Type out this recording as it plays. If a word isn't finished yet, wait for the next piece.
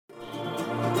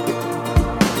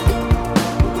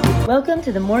Welcome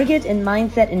to the Mortgage and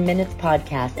Mindset in Minutes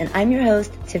podcast, and I'm your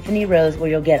host, Tiffany Rose,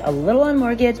 where you'll get a little on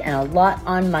mortgage and a lot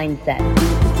on mindset.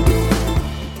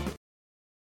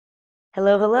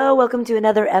 Hello, welcome to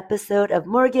another episode of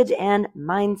Mortgage and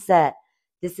Mindset.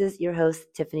 This is your host,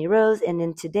 Tiffany Rose, and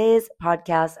in today's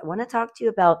podcast, I want to talk to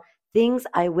you about things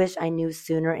I wish I knew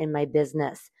sooner in my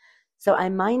business. So I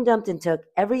mind dumped and took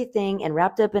everything and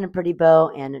wrapped up in a pretty bow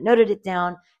and noted it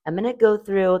down. I'm going to go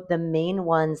through the main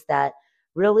ones that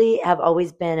really have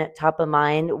always been at top of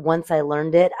mind. Once I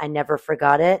learned it, I never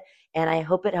forgot it. And I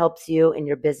hope it helps you in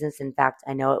your business. In fact,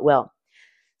 I know it will.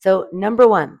 So number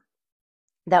one,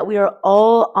 that we are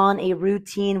all on a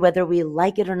routine, whether we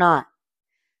like it or not.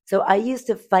 So I used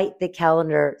to fight the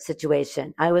calendar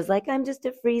situation. I was like, I'm just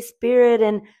a free spirit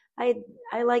and I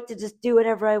like to just do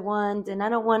whatever I want. And I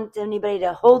don't want anybody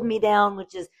to hold me down,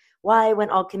 which is why I went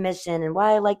all commission and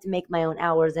why I like to make my own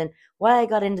hours and why I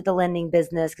got into the lending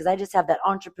business, because I just have that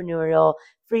entrepreneurial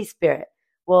free spirit.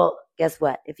 Well, guess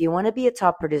what? If you want to be a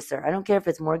top producer, I don't care if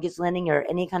it's mortgage lending or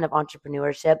any kind of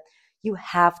entrepreneurship, you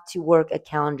have to work a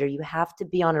calendar. You have to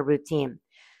be on a routine.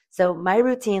 So my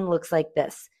routine looks like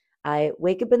this. I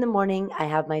wake up in the morning, I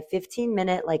have my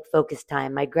 15-minute focus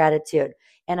time, my gratitude.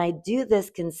 And I do this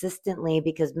consistently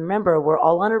because remember, we're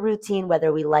all on a routine,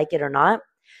 whether we like it or not.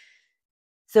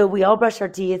 So we all brush our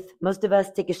teeth. Most of us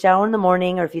take a shower in the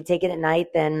morning, or if you take it at night,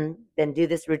 then do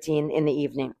this routine in the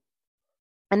evening.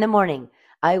 In the morning,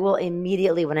 I will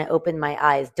immediately, when I open my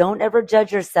eyes, don't ever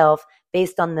judge yourself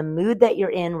based on the mood that you're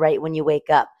in right when you wake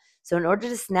up. So in order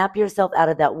to snap yourself out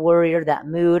of that worry or that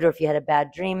mood, or if you had a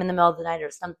bad dream in the middle of the night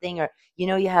or something, or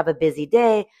you have a busy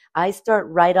day, I start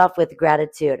right off with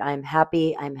gratitude. I'm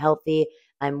happy, I'm healthy,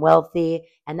 I'm wealthy,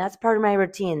 and that's part of my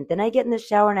routine. Then I get in the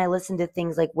shower and I listen to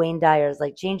things like Wayne Dyer's,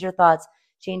 like Change Your Thoughts,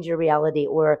 Change Your Reality,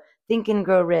 or Think and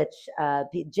Grow Rich,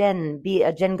 Jen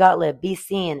Gottlieb, Be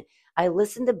Seen. I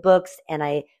listen to books and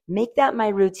I make that my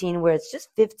routine where it's just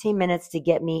 15 minutes to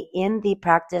get me in the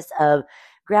practice of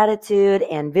gratitude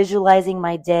and visualizing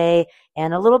my day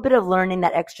and a little bit of learning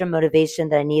that extra motivation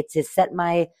that I need to set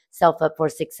myself up for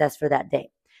success for that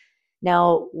day.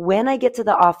 Now, when I get to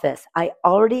the office, I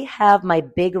already have my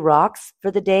big rocks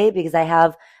for the day because I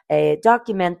have a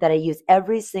document that I use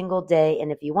every single day.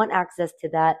 And if you want access to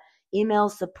that, email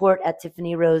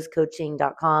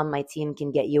support@tiffanyrosecoaching.com. My team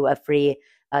can get you a free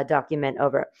document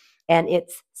over. And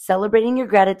it's celebrating your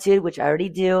gratitude, which I already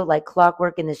do, like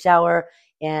clockwork in the shower.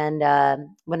 And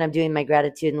when I'm doing my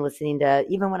gratitude and listening to,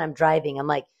 even when I'm driving, I'm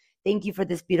like, thank you for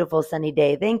this beautiful sunny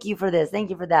day. Thank you for this. Thank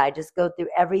you for that. I just go through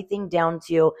everything down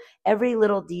to every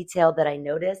little detail that I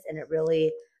notice, and it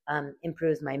really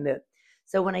improves my mood.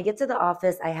 So when I get to the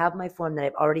office, I have my form that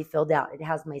I've already filled out. It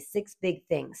has my 6 big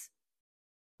things.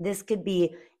 This could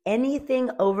be anything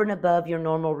over and above your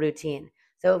normal routine.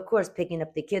 So of course, picking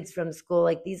up the kids from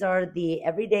school, these are the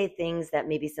everyday things that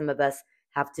maybe some of us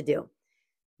have to do.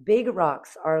 Big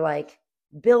rocks are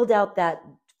build out that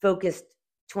focused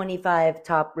 25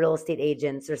 top real estate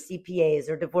agents or CPAs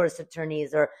or divorce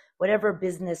attorneys or whatever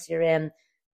business you're in,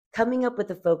 coming up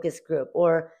with a focus group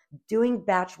or doing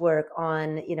batch work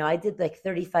on, I did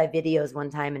 35 videos one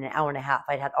time in an hour and a half.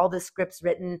 I'd had all the scripts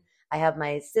written. I have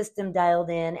my system dialed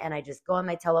in and I just go on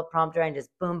my teleprompter and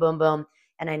just boom, boom, boom,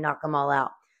 and I knock them all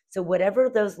out. So whatever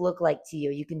those look like to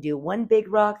you, you can do 1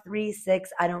 big rock, 3,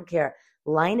 6, I don't care.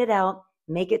 Line it out,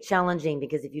 make it challenging,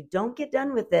 because if you don't get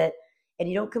done with it, and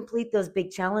you don't complete those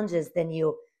big challenges, then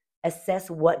you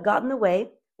assess what got in the way,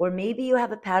 or maybe you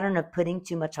have a pattern of putting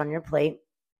too much on your plate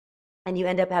and you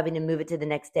end up having to move it to the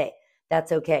next day.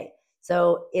 That's okay.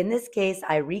 So in this case,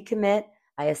 I recommit,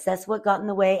 I assess what got in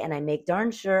the way, and I make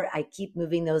darn sure I keep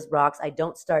moving those rocks. I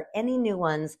don't start any new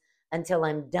ones until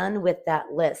I'm done with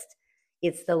that list.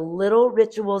 It's the little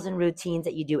rituals and routines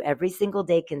that you do every single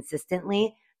day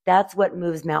consistently. That's what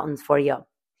moves mountains for you.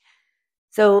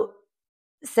 So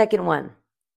second one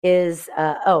is,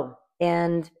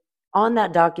 and on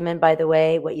that document, by the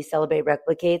way, what you celebrate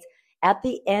replicates at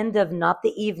the end of not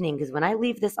the evening, because when I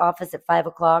leave this office at 5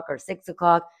 o'clock or 6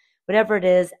 o'clock, whatever it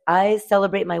is, I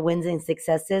celebrate my wins and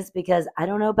successes, because I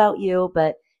don't know about you, but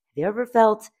have you ever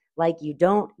felt like you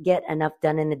don't get enough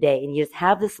done in the day and you just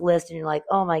have this list and you're like,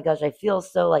 oh my gosh, I feel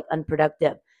so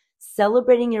unproductive?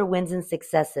 Celebrating your wins and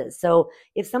successes. So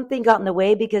if something got in the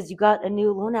way because you got a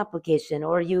new loan application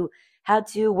or you had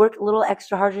to work a little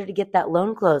extra harder to get that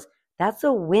loan closed, that's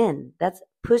a win. That's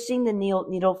pushing the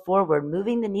needle forward,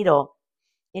 moving the needle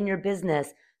in your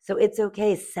business. So it's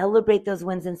okay. Celebrate those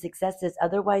wins and successes.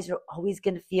 Otherwise, you're always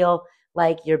going to feel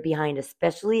like you're behind,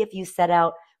 especially if you set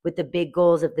out with the big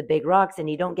goals of the big rocks and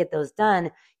you don't get those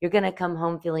done. You're going to come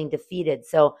home feeling defeated.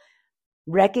 So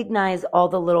Recognize all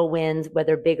the little wins,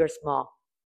 whether big or small.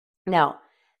 Now,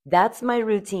 that's my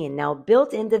routine. Now,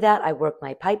 built into that, I work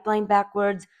my pipeline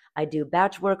backwards. I do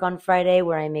batch work on Friday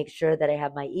where I make sure that I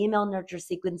have my email nurture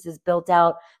sequences built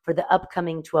out for the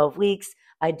upcoming 12 weeks.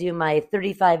 I do my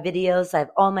 35 videos. So I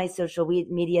have all my social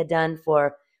media done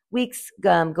for weeks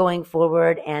going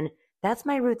forward. And that's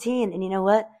my routine. And you know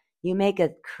what? You make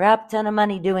a crap ton of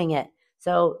money doing it.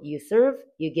 So you serve,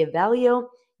 you give value,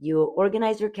 you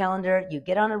organize your calendar, you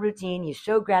get on a routine, you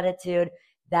show gratitude.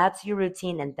 That's your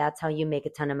routine, and that's how you make a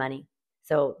ton of money.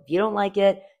 So if you don't like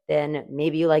it, then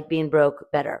maybe you like being broke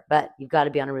better, but you've got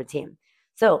to be on a routine.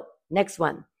 So next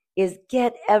one is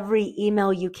get every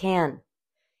email you can.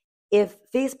 If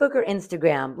Facebook or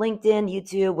Instagram, LinkedIn,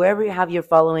 YouTube, wherever you have your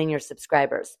following, your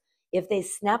subscribers, if they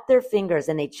snap their fingers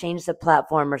and they change the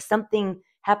platform or something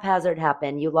haphazard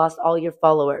happened, you lost all your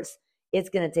followers, it's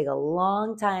going to take a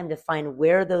long time to find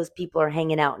where those people are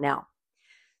hanging out now.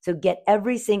 So get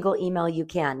every single email you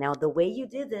can. Now, the way you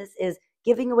do this is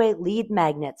giving away lead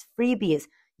magnets, freebies.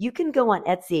 You can go on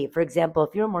Etsy. For example,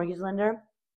 if you're a mortgage lender,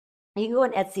 you can go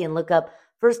on Etsy and look up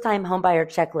first-time homebuyer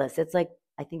checklist. It's like,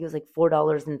 I think it was like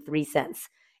 $4.03.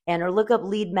 Or look up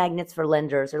lead magnets for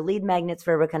lenders or lead magnets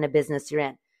for whatever kind of business you're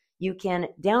in. You can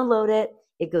download it.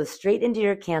 It goes straight into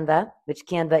your Canva, which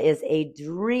Canva is a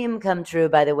dream come true,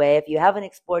 by the way. If you haven't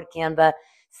explored Canva,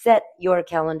 set your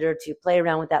calendar to play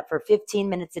around with that for 15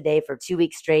 minutes a day for 2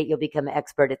 weeks straight. You'll become an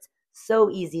expert. It's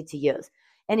so easy to use.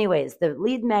 Anyways, the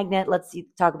lead magnet, let's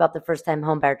talk about the first-time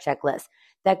homebuyer checklist.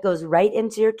 That goes right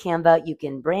into your Canva. You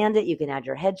can brand it. You can add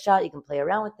your headshot. You can play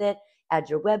around with it. Add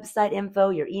your website info,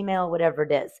 your email, whatever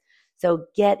it is. So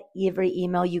get every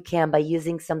email you can by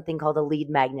using something called a lead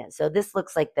magnet. So this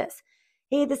looks like this.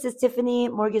 Hey, this is Tiffany,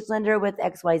 mortgage lender with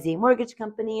XYZ Mortgage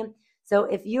Company. So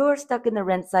if you're stuck in the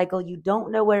rent cycle, you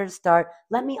don't know where to start,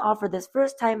 let me offer this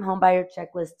first-time homebuyer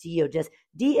checklist to you. Just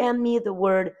DM me the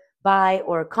word buy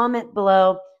or comment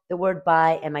below the word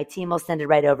buy, and my team will send it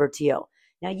right over to you.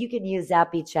 Now, you can use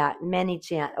ZappyChat,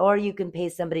 ManyChat, or you can pay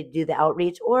somebody to do the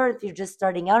outreach. Or if you're just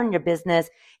starting out in your business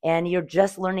and you're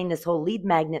just learning this whole lead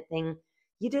magnet thing,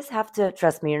 you just have to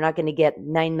trust me. You're not going to get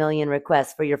 9 million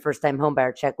requests for your first-time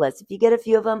homebuyer checklist. If you get a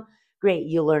few of them, great.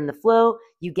 You learn the flow.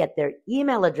 You get their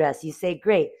email address. You say,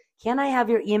 great, can I have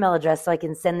your email address so I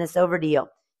can send this over to you?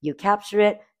 You capture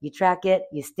it, you track it,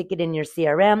 you stick it in your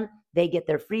CRM. They get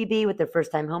their freebie with their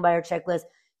first-time homebuyer checklist.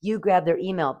 You grab their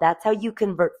email. That's how you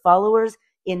convert followers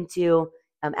into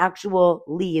actual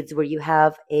leads where you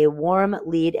have a warm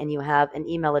lead and you have an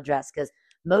email address. Because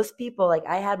most people, like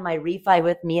I had my refi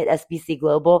with me at SBC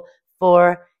Global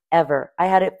forever. I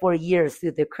had it for years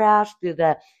through the crash,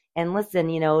 and listen,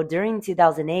 during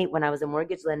 2008 when I was a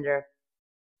mortgage lender,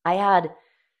 I had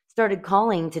started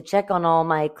calling to check on all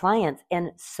my clients,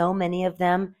 and so many of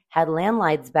them had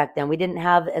landlines back then. We didn't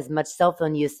have as much cell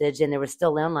phone usage, and there were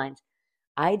still landlines.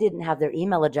 I didn't have their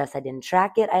email address. I didn't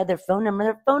track it. I had their phone number.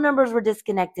 Their phone numbers were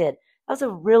disconnected. That was a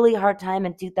really hard time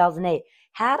in 2008.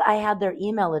 Had I had their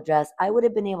email address, I would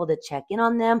have been able to check in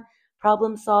on them,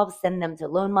 problem solve, send them to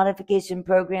loan modification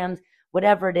programs,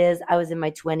 whatever it is. I was in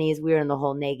my 20s. We were in the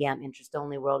whole NAGAM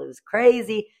interest-only world. It was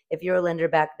crazy if you were a lender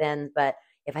back then. But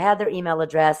if I had their email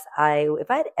address,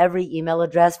 if I had every email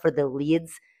address for the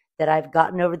leads that I've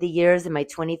gotten over the years in my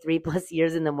 23 plus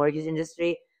years in the mortgage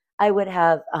industry, I would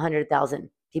have 100,000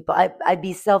 people. I'd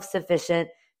be self-sufficient.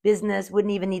 Business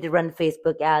wouldn't even need to run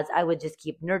Facebook ads. I would just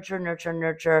keep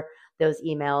nurture those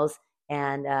emails,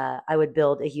 and I would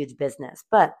build a huge business.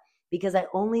 But because I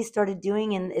only started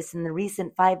doing this in the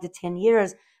recent 5 to 10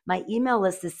 years, my email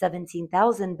list is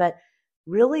 17,000. But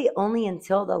really only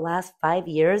until the last 5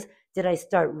 years did I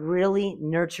start really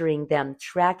nurturing them,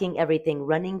 tracking everything,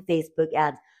 running Facebook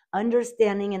ads,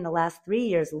 understanding in the last 3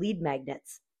 years lead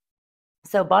magnets.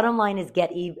 So bottom line is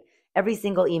get every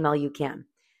single email you can.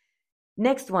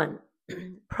 Next one,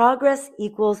 progress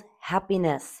equals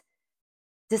happiness.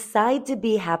 Decide to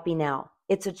be happy now.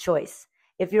 It's a choice.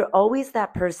 If you're always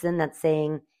that person that's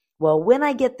saying, well, when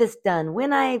I get this done,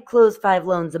 when I close 5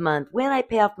 loans a month, when I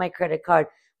pay off my credit card,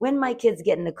 when my kids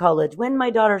get into college, when my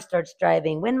daughter starts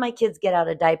driving, when my kids get out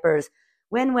of diapers,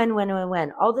 when,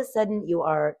 all of a sudden you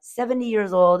are 70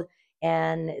 years old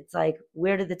and it's like,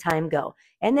 where did the time go?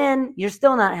 And then you're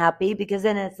still not happy because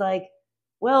then it's like,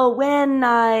 well, when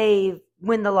I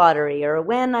win the lottery or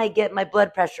when I get my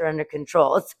blood pressure under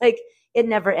control, it's like it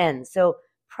never ends. So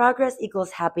progress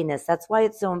equals happiness. That's why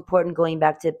it's so important, going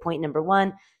back to point number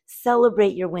 1,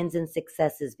 celebrate your wins and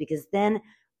successes, because then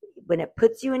when it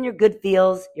puts you in your good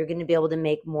feels, you're going to be able to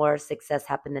make more success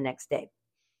happen the next day.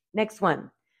 Next one,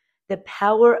 the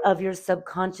power of your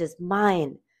subconscious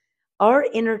mind. Our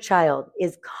inner child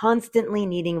is constantly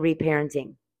needing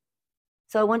reparenting.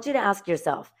 So I want you to ask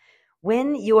yourself,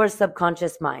 when your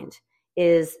subconscious mind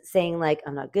is saying like,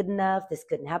 I'm not good enough, this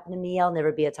couldn't happen to me, I'll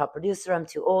never be a top producer, I'm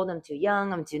too old, I'm too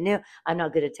young, I'm too new, I'm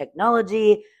not good at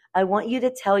technology, I want you to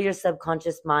tell your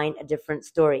subconscious mind a different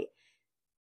story.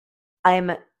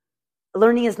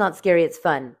 Learning is not scary, it's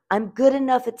fun. I'm good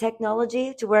enough at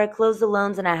technology to where I close the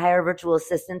loans and I hire a virtual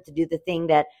assistant to do the thing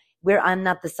that where I'm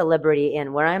not the celebrity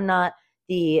in, where I'm not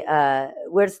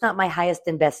where it's not my highest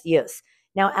and best use.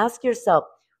 Now ask yourself,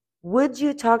 would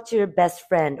you talk to your best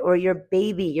friend or your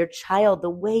baby, your child, the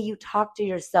way you talk to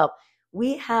yourself?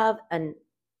 We have a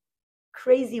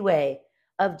crazy way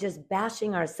of just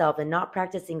bashing ourselves and not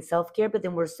practicing self-care, but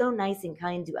then we're so nice and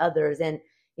kind to others. And,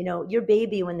 your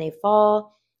baby, when they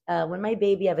fall, when my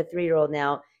baby, I have a 3-year-old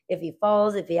now, if he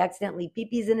falls, if he accidentally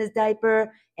pee-pees in his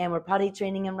diaper and we're potty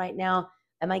training him right now,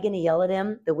 am I going to yell at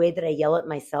him the way that I yell at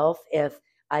myself if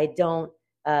I don't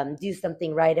do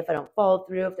something right, if I don't follow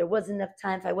through, if there wasn't enough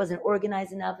time, if I wasn't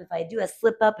organized enough, if I do a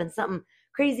slip up and something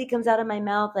crazy comes out of my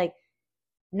mouth? Like,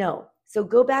 no. So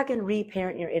go back and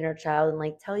reparent your inner child and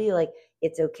like tell you like,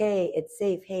 it's okay, it's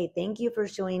safe. Hey, thank you for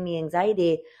showing me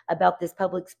anxiety about this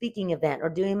public speaking event or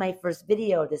doing my first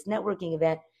video or this networking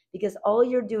event, because all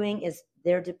you're doing is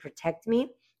there to protect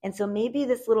me. And so maybe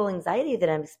this little anxiety that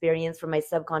I'm experiencing from my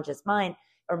subconscious mind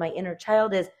or my inner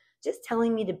child is just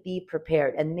telling me to be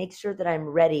prepared and make sure that I'm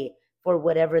ready for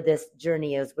whatever this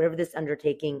journey is, whatever this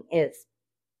undertaking is.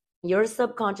 Your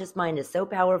subconscious mind is so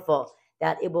powerful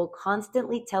that it will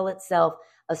constantly tell itself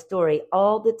a story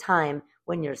all the time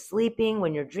when you're sleeping,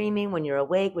 when you're dreaming, when you're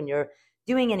awake, when you're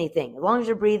doing anything. As long as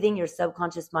you're breathing, your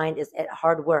subconscious mind is at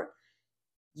hard work.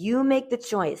 You make the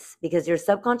choice because your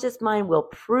subconscious mind will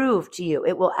prove to you.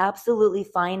 It will absolutely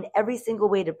find every single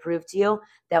way to prove to you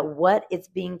that what it's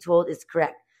being told is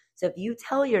correct. So if you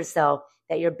tell yourself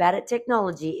that you're bad at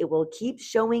technology, it will keep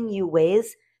showing you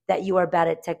ways that you are bad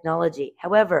at technology.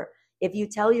 However, if you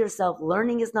tell yourself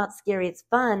learning is not scary, it's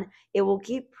fun, it will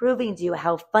keep proving to you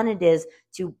how fun it is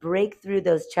to break through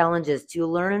those challenges, to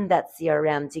learn that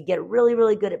CRM, to get really,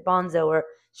 really good at Bonzo or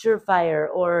Surefire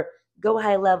or Go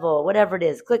High Level, whatever it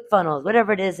is, ClickFunnels,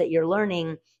 whatever it is that you're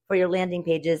learning for your landing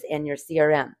pages and your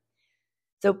CRM.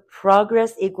 So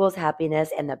progress equals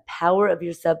happiness, and the power of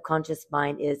your subconscious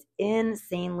mind is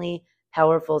insanely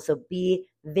powerful. So be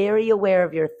very aware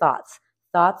of your thoughts.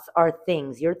 Thoughts are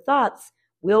things. Your thoughts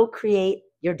will create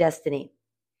your destiny.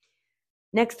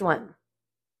 Next one,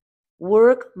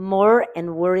 work more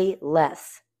and worry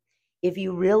less. If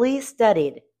you really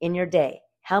studied in your day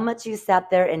how much you sat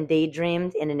there and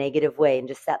daydreamed in a negative way and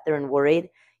just sat there and worried,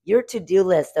 your to-do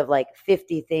list of like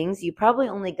 50 things, you probably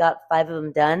only got 5 of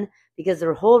them done because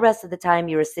the whole rest of the time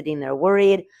you were sitting there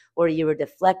worried, or you were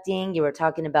deflecting, you were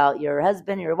talking about your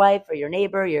husband, your wife, or your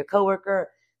neighbor, your coworker,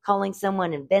 calling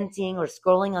someone and venting, or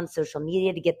scrolling on social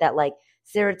media to get that like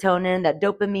serotonin, that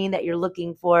dopamine that you're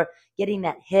looking for, getting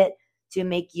that hit to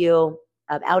make you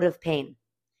out of pain.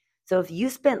 So if you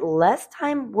spent less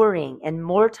time worrying and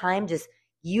more time just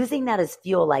using that as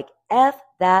fuel, like F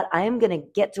that, I am going to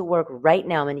get to work right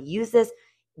now. I'm going to use this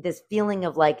feeling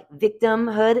of like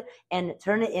victimhood and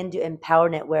turn it into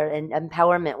empowerment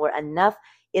where enough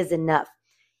is enough.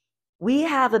 We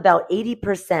have about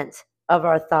 80% of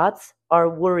our thoughts are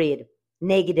worried,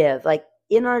 negative, like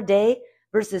in our day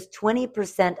versus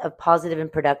 20% of positive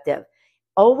and productive.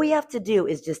 All we have to do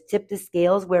is just tip the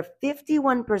scales where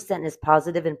 51% is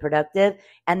positive and productive,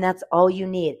 and that's all you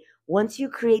need. Once you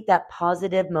create that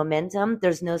positive momentum,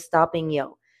 there's no stopping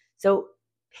you. So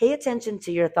pay attention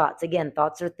to your thoughts. Again,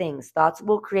 thoughts are things. Thoughts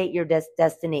will create your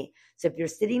destiny. So if you're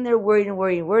sitting there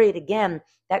worried, again,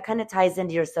 that kind of ties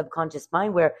into your subconscious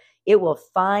mind where it will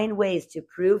find ways to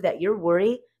prove that your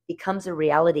worry becomes a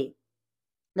reality.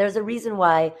 There's a reason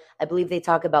why I believe they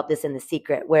talk about this in The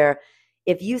Secret, where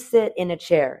if you sit in a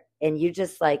chair and you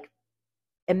just like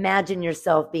imagine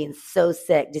yourself being so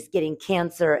sick, just getting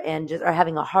cancer and just or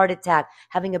having a heart attack,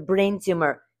 having a brain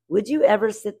tumor, would you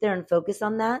ever sit there and focus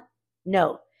on that?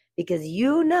 No, because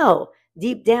you know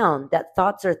deep down that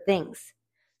thoughts are things.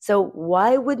 So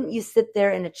why wouldn't you sit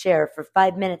there in a chair for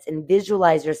 5 minutes and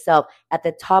visualize yourself at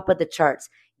the top of the charts,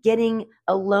 getting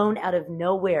a loan out of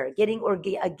nowhere, getting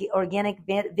organic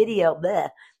video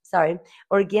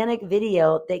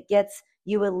that gets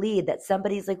you a lead, that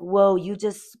somebody's like, whoa, you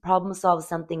just problem solved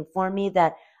something for me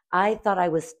that I thought I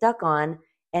was stuck on,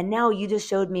 and now you just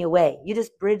showed me a way. You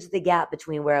just bridged the gap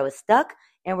between where I was stuck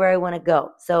and where I want to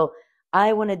go. So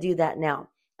I want to do that now.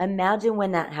 Imagine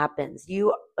when that happens.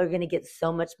 You are going to get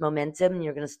so much momentum and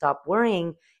you're going to stop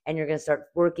worrying and you're going to start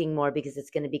working more because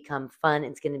it's going to become fun.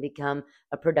 It's going to become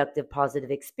a productive,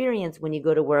 positive experience when you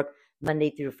go to work Monday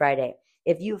through Friday.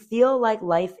 If you feel like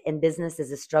life and business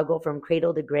is a struggle from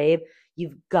cradle to grave,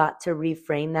 you've got to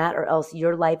reframe that, or else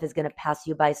your life is going to pass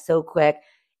you by so quick.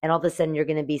 And all of a sudden you're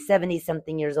going to be 70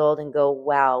 something years old and go,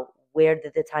 wow, where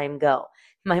did the time go?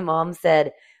 My mom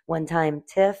said one time,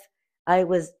 Tiff, I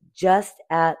was just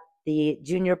at the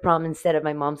junior prom instead of,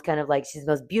 my mom's kind of like, she's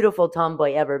the most beautiful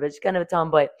tomboy ever, but she's kind of a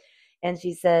tomboy. And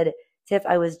she said, Tiff,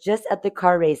 I was just at the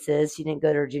car races. She didn't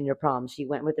go to her junior prom. She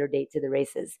went with her date to the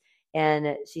races.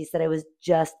 And she said, I was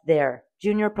just there,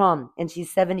 junior prom. And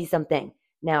she's 70 something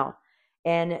now.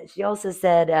 And she also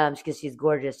said, because she's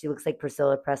gorgeous, she looks like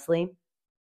Priscilla Presley,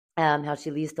 how she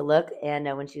used to look. And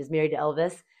when she was married to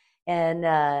Elvis,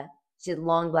 and she had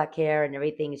long black hair and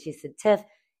everything. And she said, Tiff,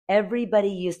 everybody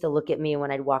used to look at me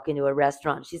when I'd walk into a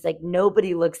restaurant. She's like,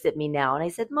 nobody looks at me now. And I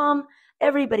said, Mom,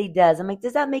 everybody does. I'm like,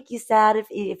 does that make you sad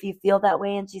if you feel that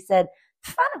way? And she said,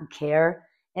 I don't care.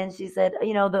 And she said,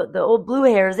 the old blue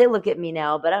hairs, they look at me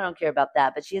now, but I don't care about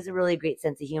that. But she has a really great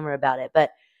sense of humor about it.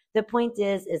 But the point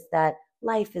is that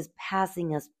life is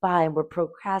passing us by and we're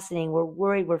procrastinating. We're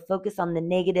worried. We're focused on the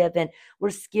negative and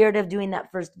we're scared of doing that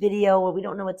first video, or we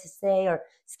don't know what to say, or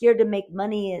scared to make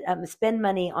money, spend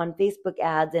money on Facebook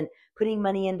ads and putting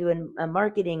money into a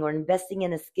marketing or investing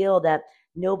in a skill that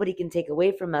nobody can take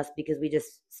away from us because we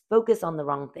just focus on the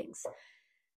wrong things.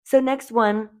 So next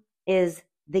one is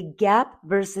the gap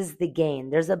versus the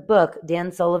gain. There's a book,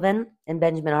 Dan Sullivan and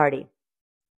Benjamin Hardy,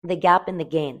 The Gap and the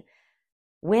Gain.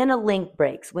 When a link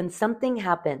breaks, when something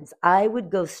happens, I would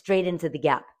go straight into the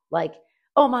gap. Like,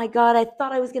 oh my God, I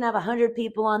thought I was going to have 100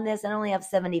 people on this and I only have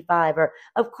 75. Or,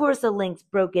 of course, a link's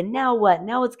broken. Now what?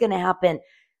 Now what's going to happen?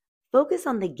 Focus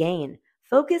on the gain.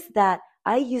 Focus that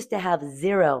I used to have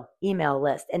 0 email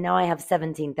list and now I have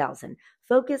 17,000.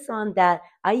 Focus on that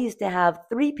I used to have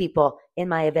 3 people in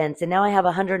my events and now I have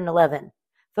 111.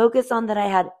 Focus on that I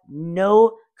had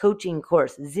no coaching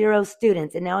course, 0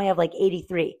 students, and now I have like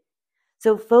 83.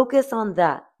 So focus on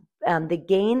that. The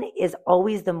gain is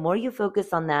always, the more you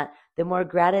focus on that, the more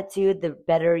gratitude, the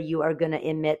better you are going to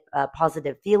emit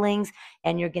positive feelings,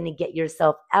 and you're going to get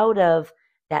yourself out of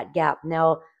that gap.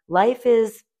 Now, life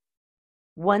is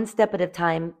one step at a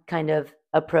time kind of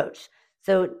approach.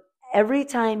 So every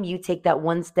time you take that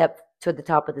one step to the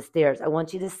top of the stairs, I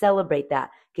want you to celebrate that,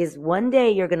 because one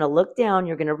day you're going to look down,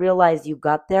 you're going to realize you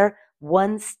got there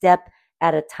one step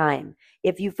at a time.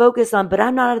 If you focus on, but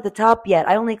I'm not at the top yet,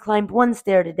 I only climbed 1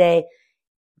 stair today,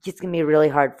 it's going to be really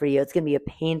hard for you. It's going to be a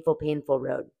painful, painful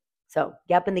road. So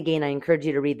Gap and the Gain, I encourage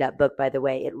you to read that book, by the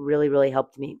way. It really, really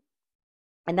helped me.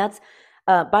 And that's,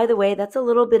 by the way, that's a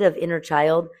little bit of inner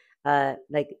child,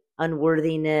 like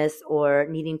unworthiness or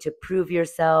needing to prove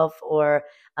yourself, or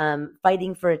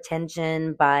fighting for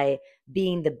attention by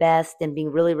being the best and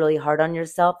being really, really hard on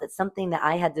yourself. It's something that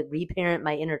I had to reparent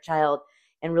my inner child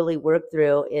and really work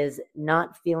through, is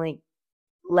not feeling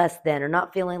less than, or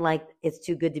not feeling like it's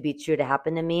too good to be true to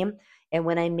happen to me. And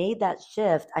when I made that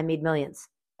shift, I made millions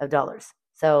of dollars.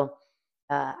 So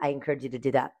I encourage you to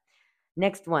do that.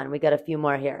 Next one, we got a few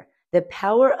more here. The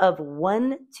power of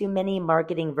one-to-many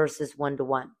marketing versus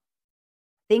one-to-one.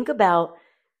 Think about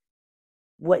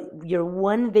what your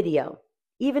one video,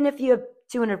 even if you have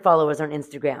 200 followers on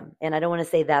Instagram, and I don't want to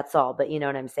say that's all, but you know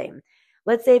what I'm saying.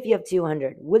 Let's say if you have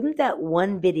 200, wouldn't that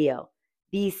one video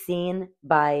be seen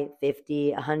by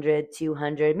 50, 100,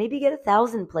 200, maybe get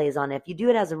 1,000 plays on it? If you do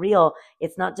it as a reel,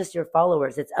 it's not just your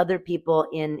followers, it's other people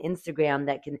in Instagram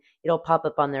that it'll pop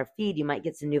up on their feed. You might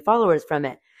get some new followers from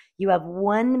it. You have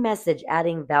one message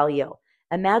adding value.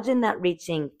 Imagine that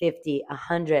reaching 50,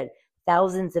 100,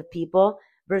 thousands of people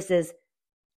versus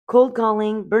cold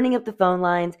calling, burning up the phone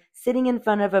lines, sitting in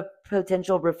front of a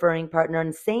potential referring partner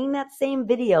and saying that same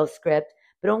video script,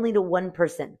 but only to one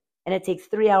person. And it takes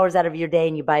 3 hours out of your day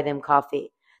and you buy them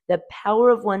coffee. The power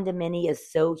of one-to-many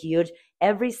is so huge.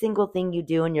 Every single thing you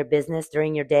do in your business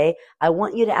during your day, I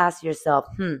want you to ask yourself,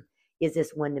 is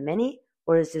this one-to-many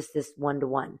or is this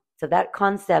one-to-one? So that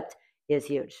concept is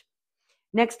huge.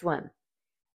 Next one.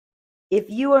 If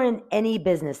you are in any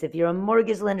business, if you're a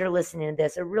mortgage lender listening to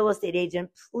this, a real estate agent,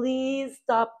 please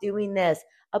stop doing this.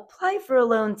 Apply for a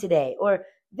loan today, or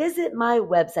visit my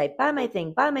website, buy my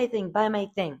thing, buy my thing, buy my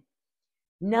thing.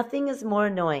 Nothing is more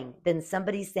annoying than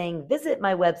somebody saying, visit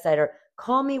my website, or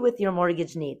call me with your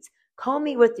mortgage needs. Call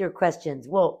me with your questions.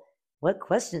 Well, what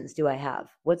questions do I have?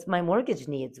 What's my mortgage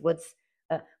needs?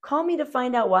 Call me to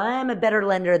find out why I'm a better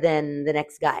lender than the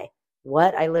next guy.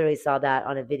 What? I literally saw that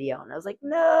on a video and I was like,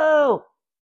 no.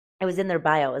 It was in their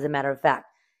bio, as a matter of fact.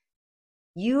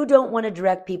 You don't want to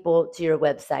direct people to your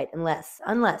website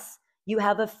unless you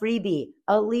have a freebie,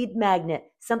 a lead magnet,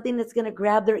 something that's going to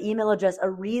grab their email address, a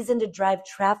reason to drive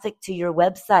traffic to your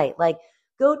website. Like,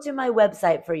 go to my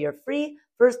website for your free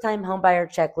first-time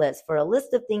homebuyer checklist, for a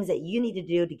list of things that you need to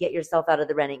do to get yourself out of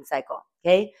the renting cycle,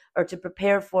 okay? Or to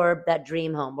prepare for that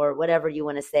dream home, or whatever you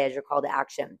want to say as your call to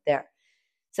action there.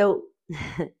 So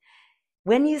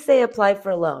when you say apply for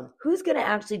a loan, who's going to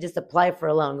actually just apply for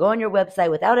a loan? Go on your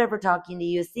website without ever talking to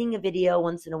you, seeing a video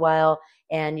once in a while,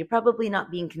 and you're probably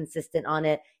not being consistent on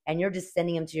it, and you're just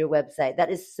sending them to your website. That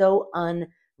is so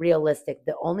unrealistic.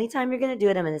 The only time you're going to do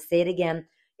it, I'm going to say it again,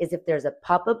 is if there's a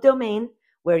pop-up domain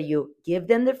where you give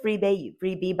them the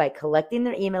freebie by collecting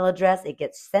their email address. It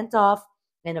gets sent off,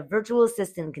 and a virtual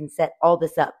assistant can set all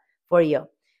this up for you.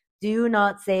 Do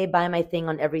not say buy my thing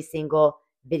on every single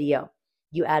video.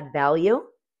 You add value,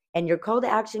 and your call to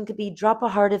action could be drop a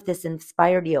heart if this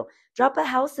inspired you. Drop a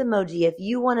house emoji if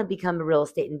you want to become a real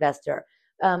estate investor.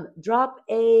 Drop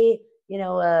a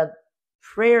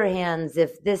prayer hands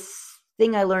if this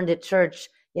thing I learned at church,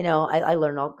 I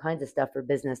learned all kinds of stuff for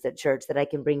business at church that I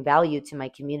can bring value to my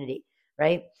community,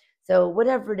 right? So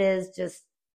whatever it is, just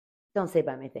don't say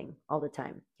buy my thing all the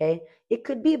time, okay? It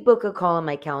could be book a call on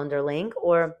my calendar link,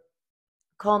 or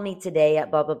call me today at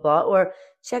blah, blah, blah, or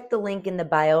check the link in the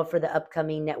bio for the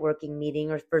upcoming networking meeting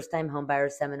or first-time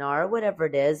homebuyer seminar, or whatever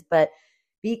it is. But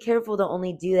be careful to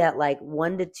only do that like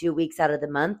 1 to 2 weeks out of the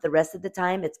month. The rest of the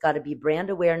time, it's got to be brand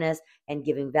awareness and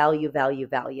giving value, value,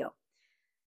 value.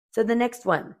 So the next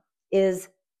one is,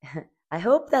 I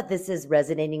hope that this is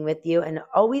resonating with you, and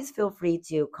always feel free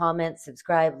to comment,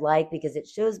 subscribe, like, because it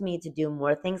shows me to do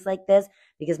more things like this,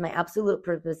 because my absolute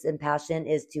purpose and passion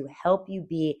is to help you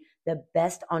be the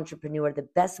best entrepreneur, the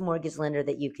best mortgage lender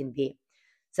that you can be.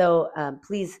 So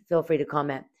please feel free to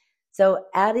comment. So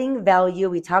adding value,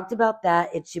 we talked about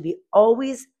that. It should be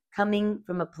always coming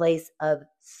from a place of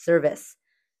service.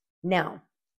 Now,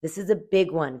 this is a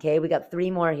big one, okay? We got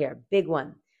 3 more here. Big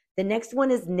one. The next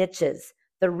one is niches.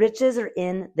 The riches are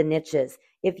in the niches.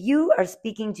 If you are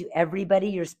speaking to everybody,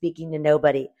 you're speaking to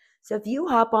nobody. So if you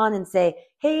hop on and say,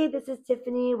 hey, this is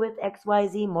Tiffany with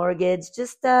XYZ Mortgage,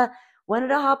 just wanted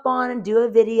to hop on and do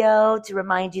a video to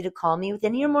remind you to call me with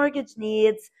any of your mortgage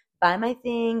needs, buy my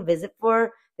thing, visit my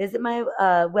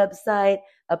website,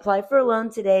 apply for a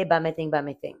loan today, buy my thing, buy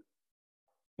my thing.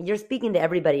 You're speaking to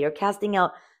everybody. You're casting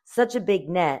out such a big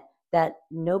net that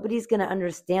nobody's going to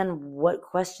understand what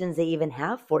questions they even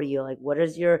have for you. Like, what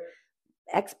is your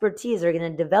expertise? They're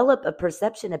going to develop a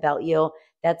perception about you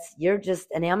that's you're just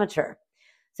an amateur.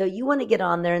 So you want to get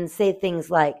on there and say things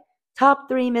like, top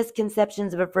 3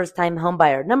 misconceptions of a first-time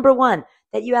homebuyer. Number 1,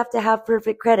 that you have to have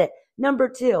perfect credit. Number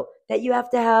 2, that you have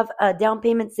to have a down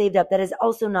payment saved up. That is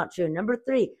also not true. Number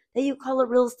 3, that you call a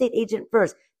real estate agent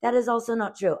first. That is also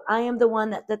not true. I am the one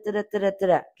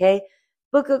that okay?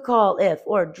 Book a call if,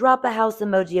 or drop a house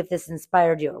emoji if this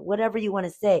inspired you, or whatever you want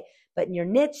to say. But in your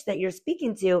niche that you're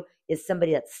speaking to is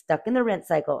somebody that's stuck in the rent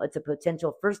cycle. It's a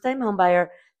potential first-time homebuyer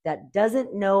that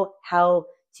doesn't know how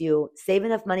to save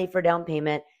enough money for down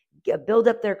payment, build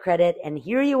up their credit, and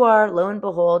here you are, lo and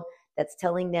behold, that's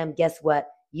telling them, guess what?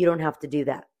 You don't have to do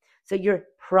that. So you're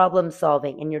problem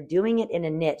solving, and you're doing it in a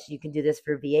niche. You can do this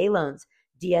for VA loans,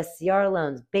 DSCR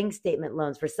loans, bank statement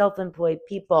loans, for self-employed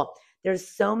people. There's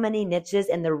so many niches,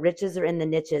 and the riches are in the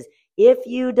niches. If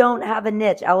you don't have a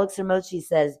niche, Alex Hormozi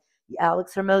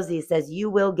says you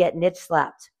will get niche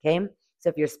slapped, okay? So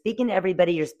if you're speaking to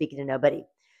everybody, you're speaking to nobody.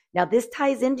 Now, this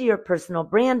ties into your personal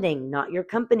branding, not your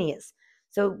company's.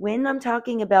 So when I'm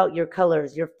talking about your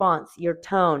colors, your fonts, your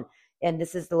tone, and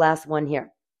this is the last one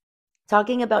here,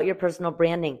 talking about your personal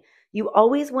branding, you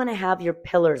always want to have your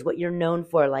pillars, what you're known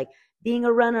for, like being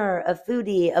a runner, a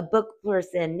foodie, a book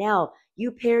person. Now,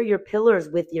 you pair your pillars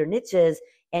with your niches,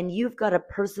 and you've got a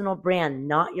personal brand,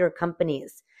 not your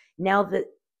company's. Now,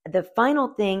 the final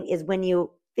thing is when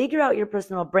you figure out your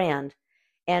personal brand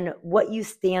and what you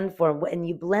stand for, and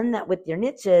you blend that with your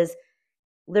niches,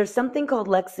 there's something called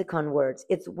lexicon words.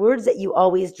 It's words that you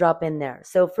always drop in there.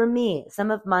 So for me,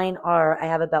 some of mine I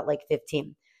have about like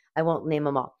 15. I won't name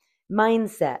them all.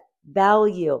 Mindset,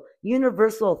 value,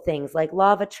 universal things like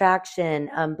law of attraction,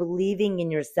 believing in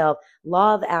yourself,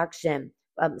 law of action,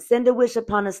 send a wish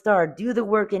upon a star, do the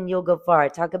work and you'll go far. I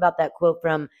talk about that quote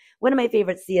from one of my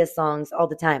favorite Sia songs all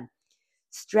the time.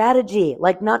 Strategy,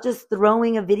 like not just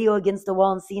throwing a video against the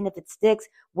wall and seeing if it sticks.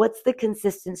 What's the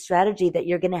consistent strategy that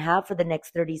you're going to have for the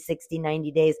next 30, 60,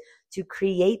 90 days to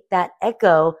create that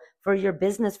echo for your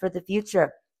business for the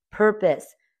future? Purpose,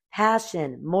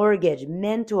 passion, mortgage,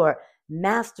 mentor,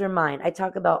 mastermind. I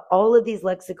talk about all of these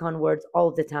lexicon words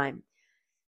all the time.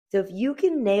 So if you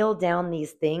can nail down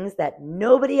these things that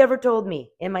nobody ever told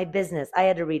me in my business, I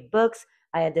had to read books,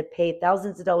 I had to pay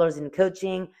thousands of dollars in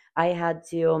coaching, I had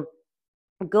to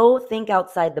go think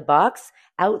outside the box,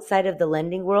 outside of the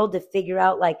lending world, to figure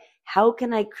out, like, how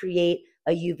can I create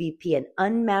a UVP, an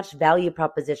unmatched value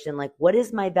proposition? Like, what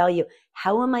is my value?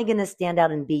 How am I going to stand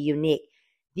out and be unique?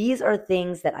 These are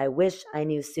things that I wish I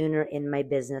knew sooner in my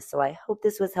business. So I hope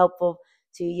this was helpful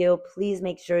to you. Please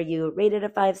make sure you rate it a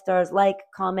 5 stars, like,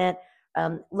 comment,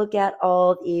 look at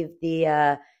all of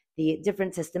the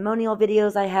different testimonial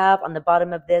videos I have on the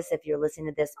bottom of this. If you're listening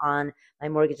to this on my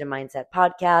Mortgage and Mindset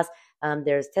podcast,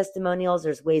 there's testimonials,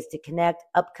 there's ways to connect,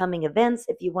 upcoming events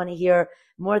if you want to hear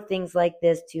more things like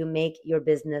this to make your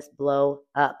business blow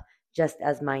up, just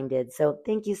as mine did. So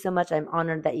thank you so much. I'm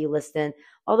honored that you listened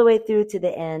all the way through to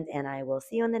the end, and I will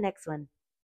see you on the next one.